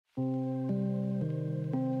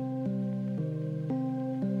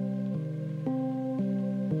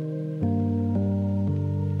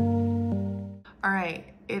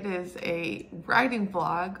it is a writing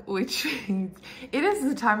vlog, which means it is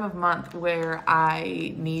the time of month where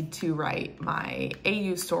I need to write my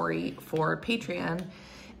AU story for Patreon.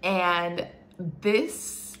 And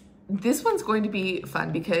this one's going to be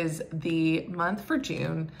fun because the month of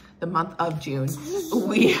June,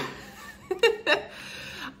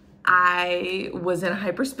 I was in a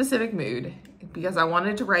hyper-specific mood because I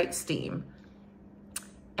wanted to write STEAM.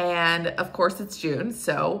 And of course it's June,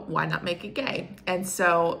 so why not make it gay? And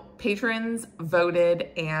so patrons voted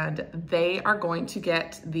and they are going to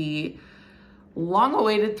get the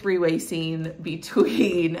long-awaited three-way scene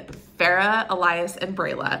between Farah, Elias, and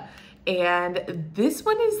Brayla. And this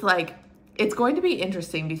one is like, it's going to be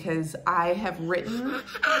interesting because I have written,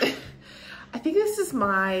 I think this is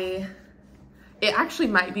it actually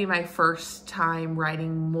might be my first time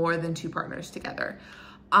writing more than two partners together.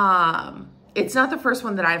 It's not the first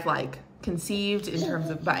one that I've like conceived in terms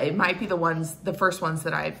of, but it might be the first ones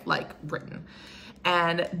that I've like written.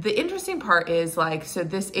 And the interesting part is like, so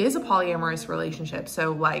this is a polyamorous relationship.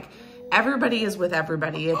 So like everybody is with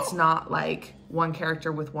everybody. It's not like one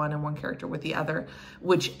character with one and one character with the other,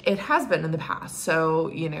 which it has been in the past. So,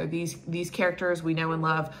 you know, these characters we know and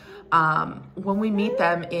love, when we meet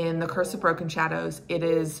them in The Curse of Broken Shadows,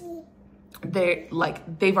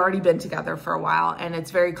 they've already been together for a while, and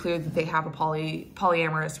it's very clear that they have a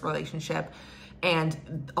polyamorous relationship,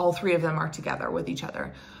 and all three of them are together with each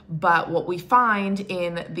other. But what we find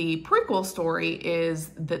in the prequel story is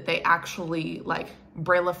that they actually, like,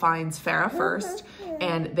 Brayla finds Farah first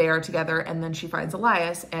and they are together, and then she finds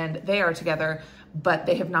Elias and they are together, but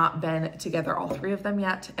they have not been together, all three of them,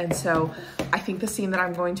 yet. And so I think the scene that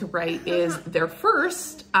I'm going to write is their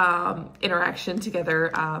first interaction together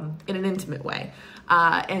in an intimate way.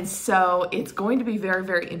 And so it's going to be very,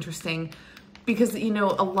 very interesting because, you know,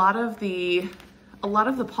 a lot of the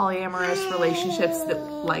polyamorous relationships that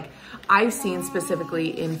like I've seen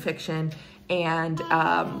specifically in fiction, and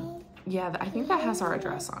yeah, I think that has our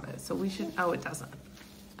address on it. So we should, oh, it doesn't.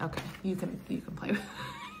 Okay, you can play with it.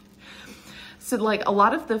 So like a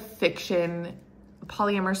lot of the fiction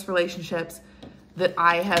polyamorous relationships that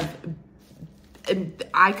I have, and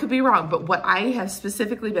I could be wrong, but what I have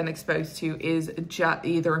specifically been exposed to is just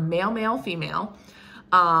either male, male, female,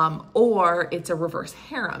 or it's a reverse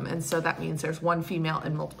harem. And so that means there's one female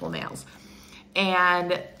and multiple males.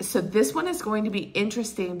 And so this one is going to be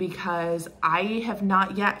interesting because I have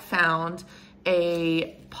not yet found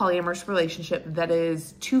a polyamorous relationship that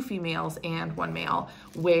is two females and one male,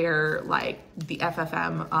 where like the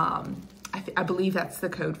FFM, I believe that's the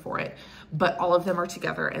code for it, but all of them are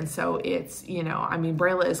together. And so it's, you know, I mean,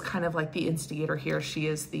 Brayla is kind of like the instigator here. She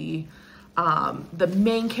is the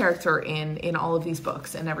main character in all of these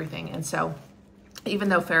books and everything. And so even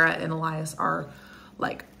though Farah and Elias are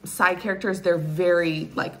like side characters, they're very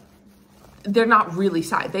like, they're not really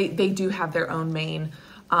side. They do have their own main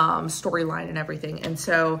storyline and everything. And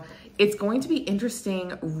so it's going to be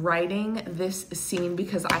interesting writing this scene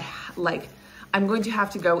because I'm going to have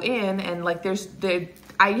to go in and like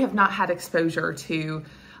I have not had exposure to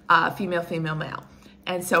female, female, male.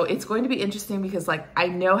 And so it's going to be interesting because like I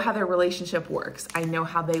know how their relationship works. I know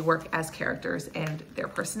how they work as characters and their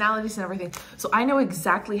personalities and everything. So I know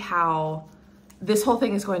exactly how this whole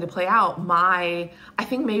thing is going to play out. I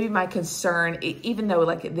think maybe my concern, even though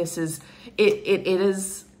like this is, it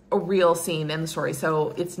is a real scene in the story.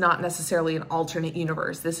 So it's not necessarily an alternate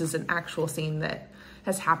universe. This is an actual scene that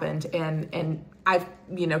has happened, and I've,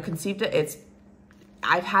 you know, conceived it.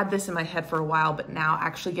 I've had this in my head for a while, but now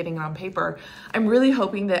actually getting it on paper, I'm really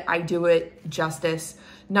hoping that I do it justice,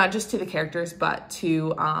 not just to the characters, but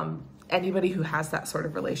to anybody who has that sort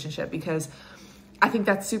of relationship, because I think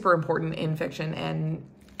that's super important in fiction.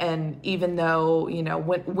 And even though, you know,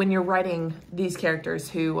 when you're writing these characters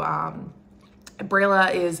who,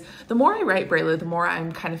 Brayla is, the more I write Brayla, the more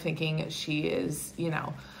I'm kind of thinking she is, you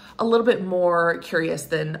know, a little bit more curious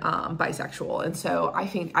than bisexual. And so I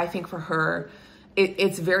think for her,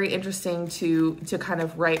 it's very interesting to kind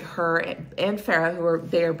of write her and Farah,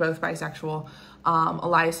 they are both bisexual.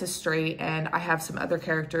 Elias is straight, and I have some other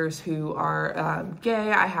characters who are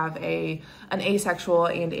gay. I have an asexual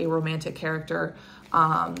and a romantic character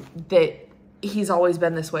that he's always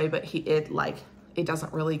been this way, but it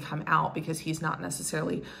doesn't really come out because he's not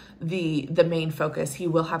necessarily the main focus. He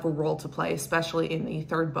will have a role to play, especially in the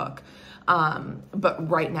third book. But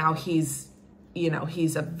right now he's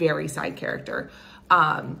a very side character.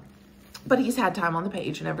 But he's had time on the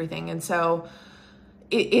page and everything. And so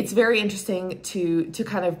it's very interesting to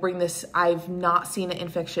kind of bring this. I've not seen it in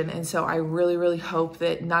fiction, and so I really, really hope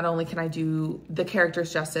that not only can I do the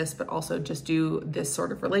characters justice, but also just do this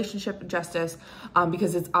sort of relationship justice,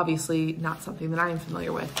 because it's obviously not something that I am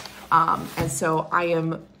familiar with. And so I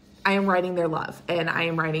am writing their love, and I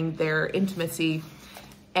am writing their intimacy,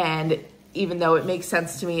 and even though it makes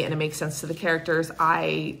sense to me and it makes sense to the characters,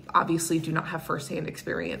 I obviously do not have firsthand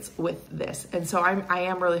experience with this. And so I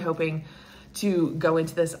am really hoping to go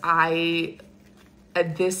into this. I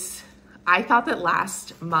thought that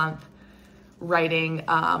last month writing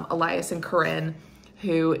Elias and Corinne,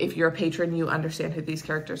 who, if you're a patron, you understand who these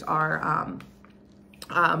characters are,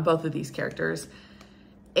 both of these characters.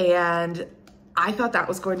 And I thought that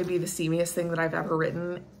was going to be the steamiest thing that I've ever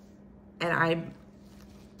written. And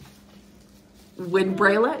when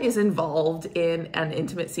Brayla is involved in an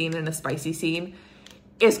intimate scene and a spicy scene,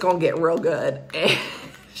 it's gonna get real good.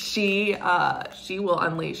 She will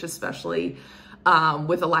unleash, especially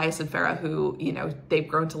with Elias and Farah, who, you know, they've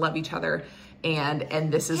grown to love each other,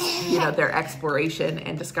 and this is, you know, their exploration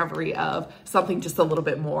and discovery of something just a little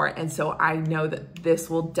bit more. And so I know that this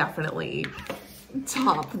will definitely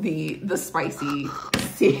top the spicy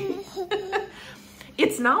scene.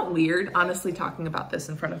 It's not weird, honestly, talking about this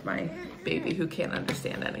in front of my baby who can't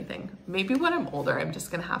understand anything. Maybe when I'm older, I'm just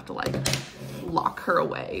gonna have to like lock her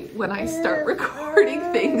away when I start recording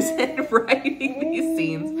things and writing these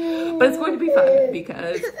scenes. But it's going to be fun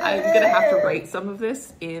because I'm gonna have to write some of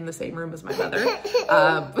this in the same room as my mother.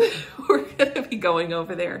 We're gonna be going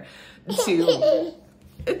over there to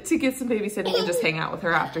get some babysitting and just hang out with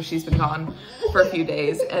her after she's been gone for a few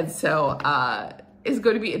days. And so it's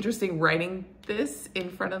going to be interesting writing this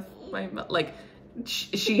in front of my mom. Like,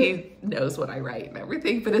 she knows what I write and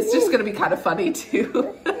everything, but it's just going to be kind of funny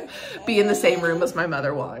to be in the same room as my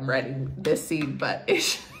mother while I'm writing this scene, but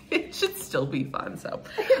it should still be fun. So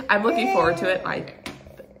I'm looking forward to it.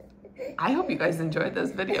 I hope you guys enjoyed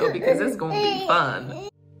this video because it's going to be fun.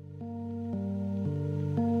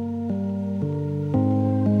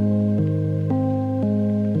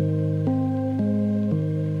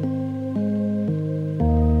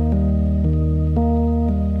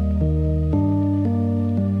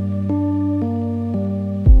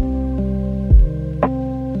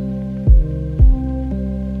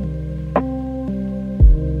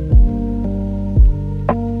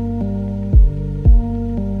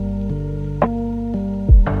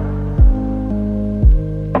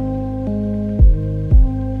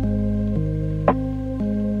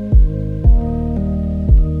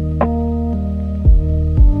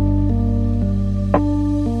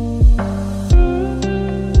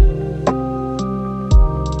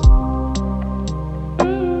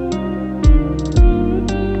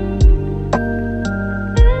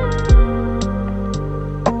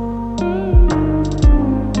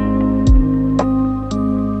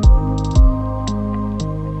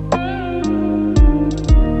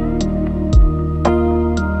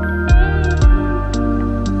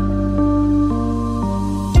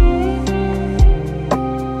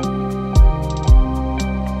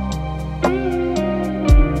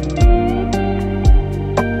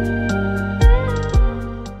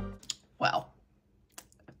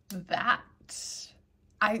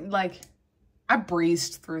 I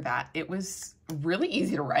breezed through that. It was really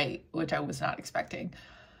easy to write, which I was not expecting.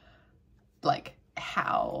 Like,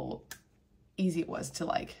 how easy it was to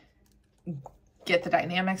like get the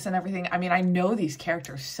dynamics and everything. I mean, I know these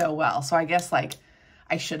characters so well, so I guess like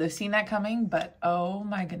I should have seen that coming, but oh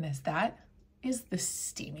my goodness, that is the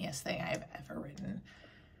steamiest thing I've ever written.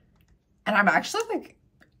 And I'm actually like,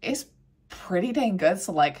 it's pretty dang good.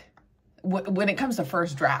 So like when it comes to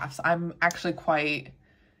first drafts, I'm actually quite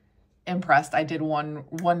impressed. I did one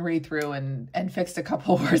read through and fixed a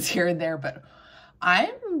couple words here and there, but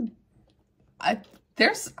I'm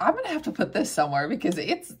gonna have to put this somewhere because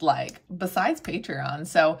it's like besides Patreon.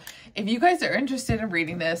 So if you guys are interested in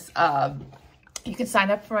reading this, you can sign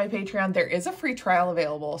up for my Patreon. There is a free trial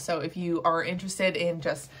available. So if you are interested in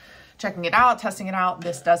just checking it out, testing it out,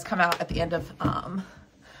 this does come out at the end of,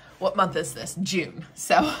 what month is this? June.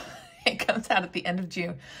 So it comes out at the end of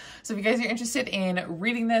June. So if you guys are interested in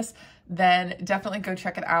reading this, then definitely go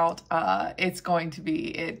check it out. It's going to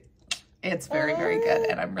be, it's very, very good,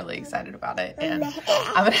 and I'm really excited about it. And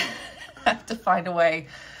I'm gonna have to find a way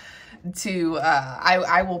to,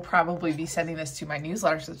 I will probably be sending this to my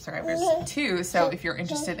newsletter subscribers too. So if you're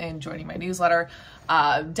interested in joining my newsletter,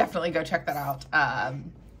 definitely go check that out.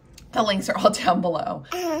 The links are all down below.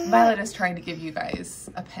 Violet is trying to give you guys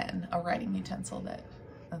a pen, a writing utensil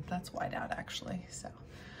that's whiteout actually. So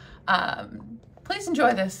please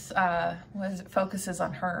enjoy this, as it focuses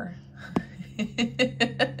on her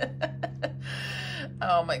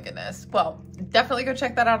Oh my goodness. Well, definitely go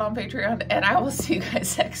check that out on Patreon, and I will see you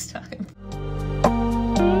guys next time.